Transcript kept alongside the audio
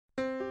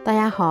大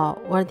家好，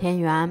我是田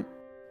园，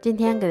今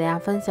天给大家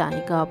分享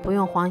一个不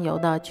用黄油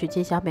的曲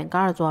奇小饼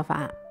干的做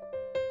法。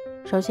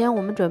首先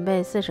我们准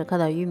备40克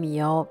的玉米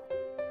油，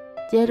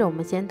接着我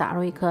们先打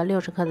入1颗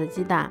60克的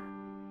鸡蛋，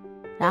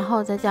然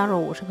后再加入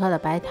50克的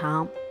白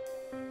糖，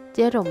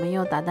接着我们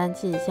用打蛋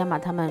器先把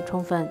它们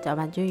充分搅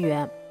拌均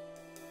匀。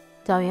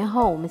搅匀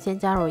后，我们先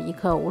加入1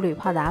克无铝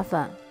泡打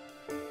粉，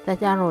再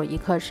加入1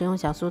克食用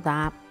小苏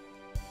打，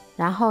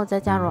然后再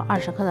加入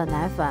20克的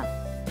奶粉，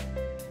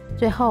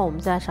最后我们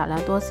再少量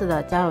多次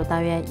的加入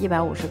大约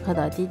150克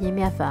的低筋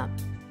面粉，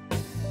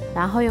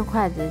然后用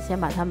筷子先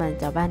把它们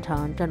搅拌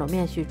成这种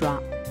面絮状，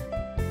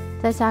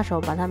再下手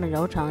把它们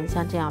揉成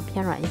像这样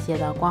偏软一些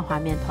的光滑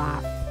面团。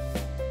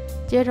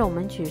接着我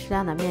们取适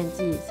量的面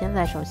剂，先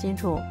在手心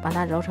处把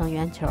它揉成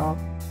圆球，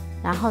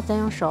然后再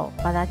用手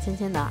把它轻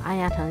轻的按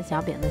压成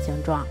小饼的形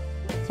状，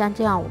像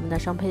这样我们的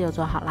生胚就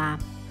做好啦。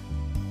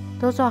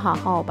都做好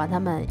后，把它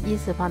们依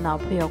次放到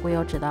铺有固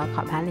有纸的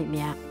烤盘里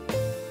面，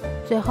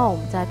最后我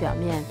们在表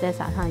面再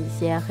撒上一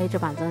些黑芝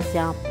麻增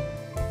香。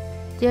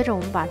接着我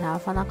们把它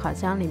放到烤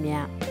箱里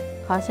面，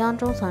烤箱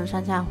中层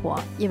上下火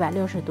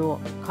160度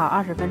烤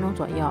20分钟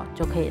左右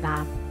就可以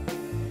啦。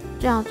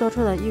这样做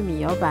出的玉米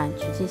油版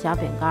曲奇小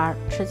饼干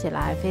吃起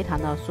来非常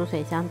的酥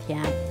脆香甜，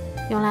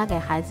用来给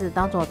孩子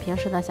当做平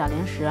时的小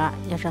零食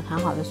也是很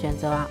好的选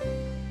择。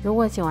如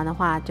果喜欢的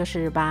话就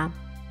试试吧，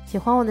喜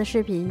欢我的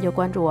视频就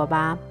关注我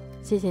吧，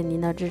谢谢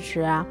您的支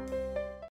持。